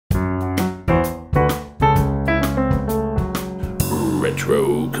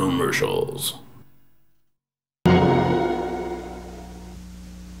commercials.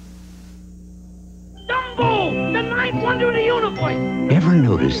 Dumbo, the ninth wonder of the universe! Ever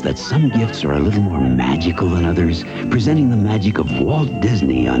notice that some gifts are a little more magical than others? Presenting the magic of Walt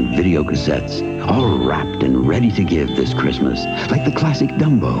Disney on video cassettes, all wrapped and ready to give this Christmas, like the classic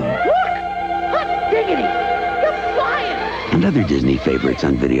Dumbo. Look! Hot diggity! You're flying! And other Disney favorites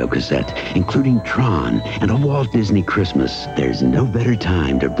on video cassette, including Tron and A Walt Disney Christmas. There's no better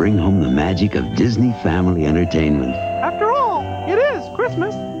time to bring home the magic of Disney family entertainment. After all, it is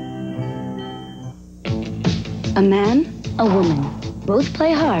Christmas. A man, a woman. Both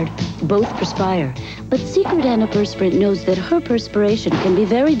play hard, both perspire. But Secret Antiperspirant knows that her perspiration can be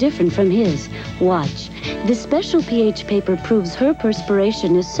very different from his. Watch. This special pH paper proves her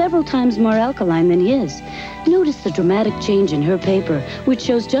perspiration is several times more alkaline than his. Notice the dramatic change in her paper, which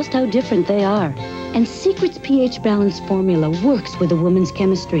shows just how different they are. And Secret's pH balance formula works with a woman's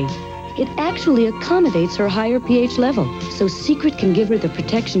chemistry. It actually accommodates her higher pH level, so Secret can give her the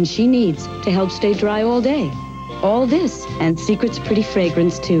protection she needs to help stay dry all day. All this, and Secret's pretty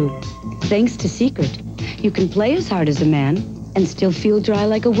fragrance, too. Thanks to Secret, you can play as hard as a man and still feel dry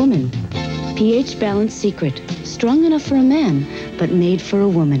like a woman. pH Balance Secret. Strong enough for a man, but made for a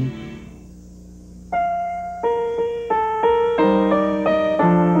woman.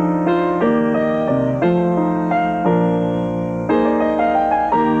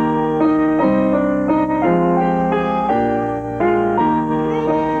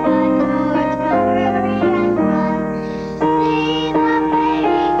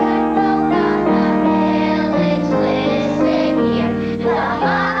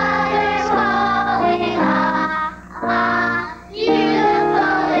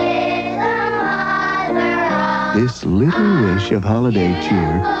 This little wish of holiday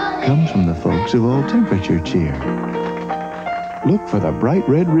cheer comes from the folks of All Temperature Cheer. Look for the bright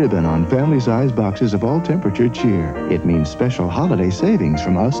red ribbon on family-size boxes of All Temperature Cheer. It means special holiday savings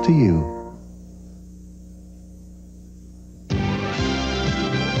from us to you.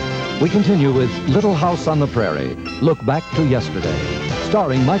 We continue with Little House on the Prairie, Look Back to Yesterday,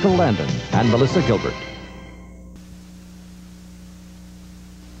 starring Michael Landon and Melissa Gilbert.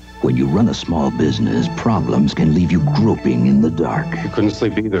 When you run a small business, problems can leave you groping in the dark. You couldn't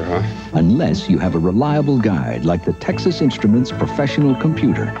sleep either, huh? Unless you have a reliable guide like the Texas Instruments Professional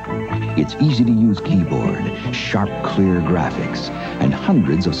Computer. Its easy-to-use keyboard, sharp, clear graphics, and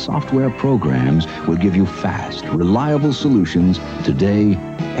hundreds of software programs will give you fast, reliable solutions today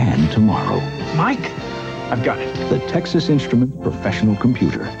and tomorrow. Mike, I've got it. The Texas Instruments Professional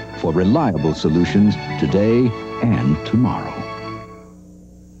Computer for reliable solutions today and tomorrow.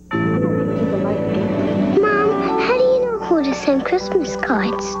 Who to send Christmas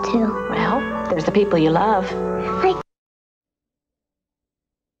cards to? Well, there's the people you love.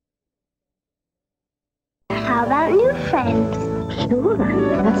 How about new friends? Sure,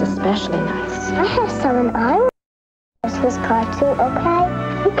 that's especially nice. I have someone I want Christmas card to, okay?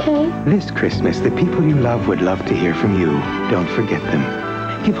 Okay. This Christmas, the people you love would love to hear from you. Don't forget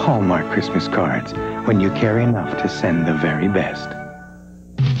them. Give Hallmark Christmas cards when you care enough to send the very best.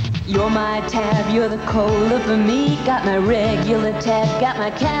 You're my tab, you're the cola for me. Got my regular tab, got my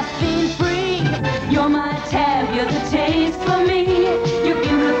caffeine free. You're my tab, you're the taste for me. You're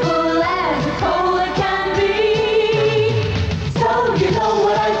beautiful as a cola can be. So you know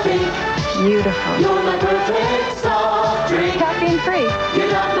what I think. Beautiful. You're my perfect soft drink. Caffeine free. You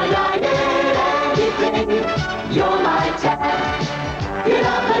love my diet and anything. You're my tab. You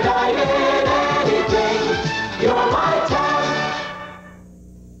love my diet and anything. You're my tab.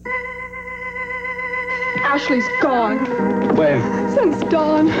 Ashley's gone. When? Since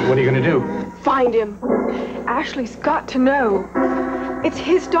dawn. What are you gonna do? Find him. Ashley's got to know. It's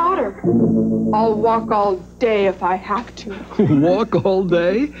his daughter. I'll walk all day if I have to. Walk all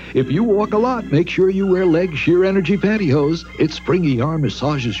day? If you walk a lot, make sure you wear leg sheer energy pantyhose. Its springy arm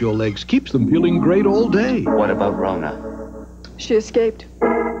massages your legs, keeps them feeling great all day. What about Rona? She escaped.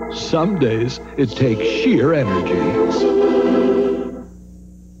 Some days, it takes sheer energy.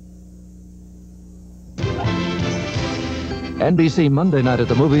 NBC Monday Night at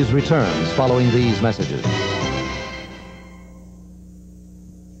the Movies returns following these messages.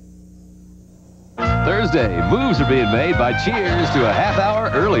 Thursday, moves are being made by Cheers to a half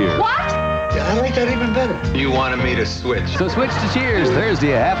hour earlier. What? Yeah, I like that even better. You wanted me to switch. So switch to Cheers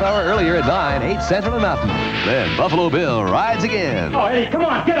Thursday a half hour earlier at 9, 8 Central and Mountain. Then Buffalo Bill rides again. Oh, hey, come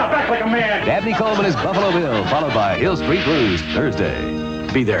on, get up, act like a man. Dabney Coleman is Buffalo Bill, followed by Hill Street Blues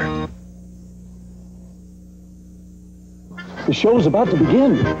Thursday. Be there. The show's about to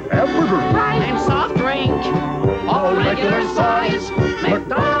begin. Hamburger. And soft drink. All regular size.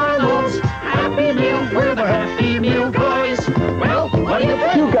 McDonald's.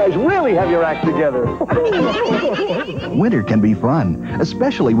 guys really have your act together. Winter can be fun,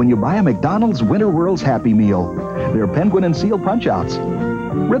 especially when you buy a McDonald's Winter World's Happy Meal. There are penguin and seal punch-outs,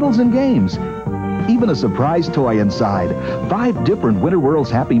 riddles and games, even a surprise toy inside. 5 different Winter World's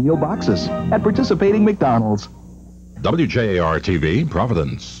Happy Meal boxes at participating McDonald's. WJAR-TV,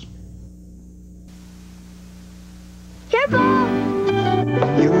 Providence. Careful!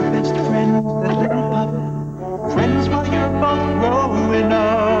 Your best friends, the little pup. Friends while you're both growing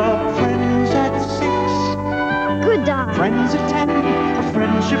up. Friends at 6. Good dog. Friends at 10. A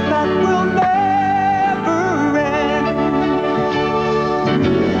friendship that will never end.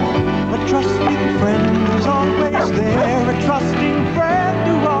 A trusting friend who's always there. A trusting friend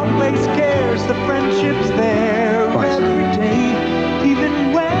who always cares. The friendship's there every day,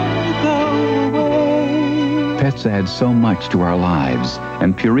 even when you go away. Pets add so much to our lives,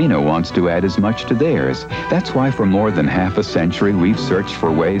 and Purina wants to add as much to theirs. That's why for more than half a century, we've searched for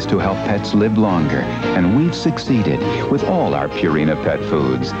ways to help pets live longer, and we've succeeded with all our Purina pet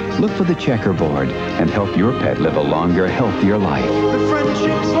foods. Look for the checkerboard and help your pet live a longer, healthier life. The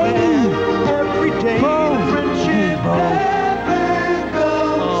friendship's there every day. The friendship never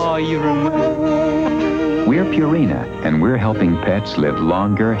goes. Oh, you remember. We're Purina, and we're helping pets live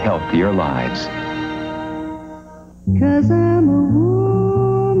longer, healthier lives. 'Cause I'm a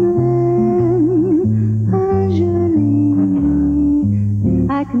woman, Angeline.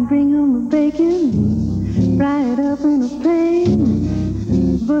 I can bring home the bacon, fry it up in a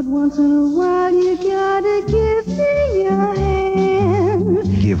pan. But once in a while you gotta give me your hand.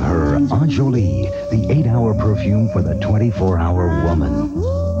 Give her Enjoli, the 8-hour perfume for the 24-hour woman.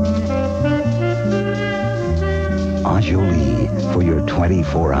 Enjoli for your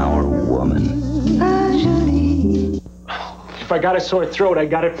 24-hour woman. If I got a sore throat, I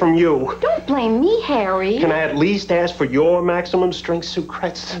got it from you. Don't blame me, Harry. Can I at least ask for your maximum strength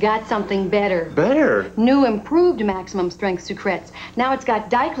Sucrets? Got something better. Better? New improved maximum strength Sucrets. Now it's got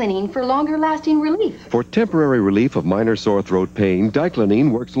diclonine for longer lasting relief. For temporary relief of minor sore throat pain,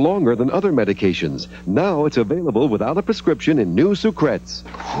 diclonine works longer than other medications. Now it's available without a prescription in new Sucrets.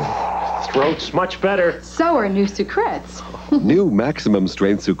 Throat's much better. So are new Sucrets. New maximum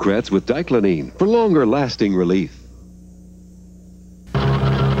strength Sucrets with diclonine for longer lasting relief.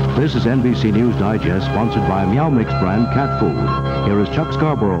 This is NBC News Digest, sponsored by Meow Mix brand cat food. Here is Chuck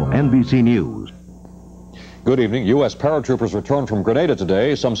Scarborough, NBC News. Good evening. U.S. paratroopers returned from Grenada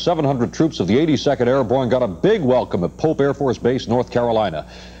today. Some 700 troops of the 82nd Airborne got a big welcome at Pope Air Force Base, North Carolina.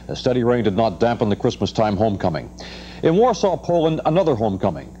 A steady rain did not dampen the Christmas-time homecoming. In Warsaw, Poland, another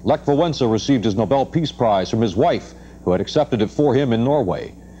homecoming. Lech Wałęsa received his Nobel Peace Prize from his wife, who had accepted it for him in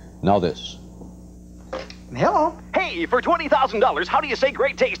Norway. Now this. Hello? Hey, for $20,000, how do you say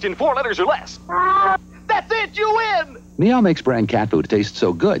great taste in 4 letters or less? That's it, you win! Meow Mix brand cat food tastes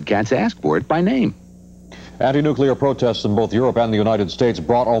so good, cats ask for it by name. Anti-nuclear protests in both Europe and the United States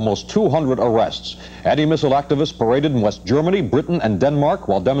brought almost 200 arrests. Anti-missile activists paraded in West Germany, Britain, and Denmark,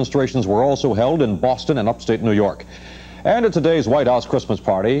 while demonstrations were also held in Boston and upstate New York. And at today's White House Christmas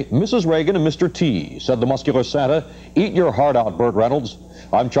party, Mrs. Reagan and Mr. T said the muscular Santa, "Eat your heart out, Burt Reynolds."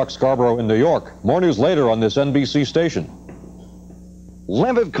 I'm Chuck Scarborough in New York. More news later on this NBC station.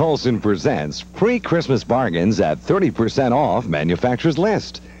 Levitt Coulson presents pre-Christmas bargains at 30% off manufacturer's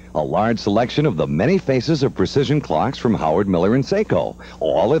list. A large selection of the many faces of precision clocks from Howard Miller and Seiko,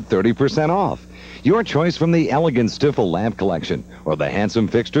 all at 30% off. Your choice from the elegant Stifel lamp collection, or the handsome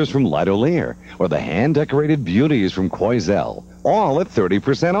fixtures from Lidolier, or the hand-decorated beauties from Quoizel, all at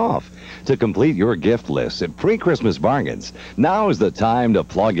 30% off. To complete your gift list at pre-Christmas bargains, now is the time to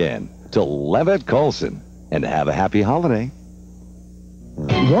plug in to Levitt Coulson and have a happy holiday.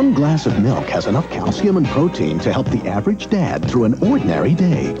 1 glass of milk has enough calcium and protein to help the average dad through an ordinary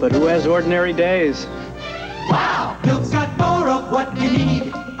day. But who has ordinary days? Wow! Milk's got more of what you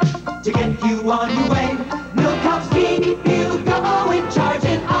need to get you on your way. Milk helps keep you going,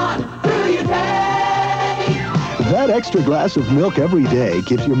 charging on through your day. That extra glass of milk every day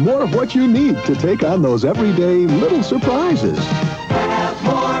gives you more of what you need to take on those everyday little surprises. Have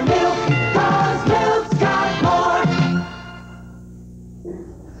more milk, 'cause milk's got more.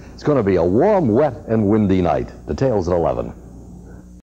 It's going to be a warm, wet, and windy night. Details at 11.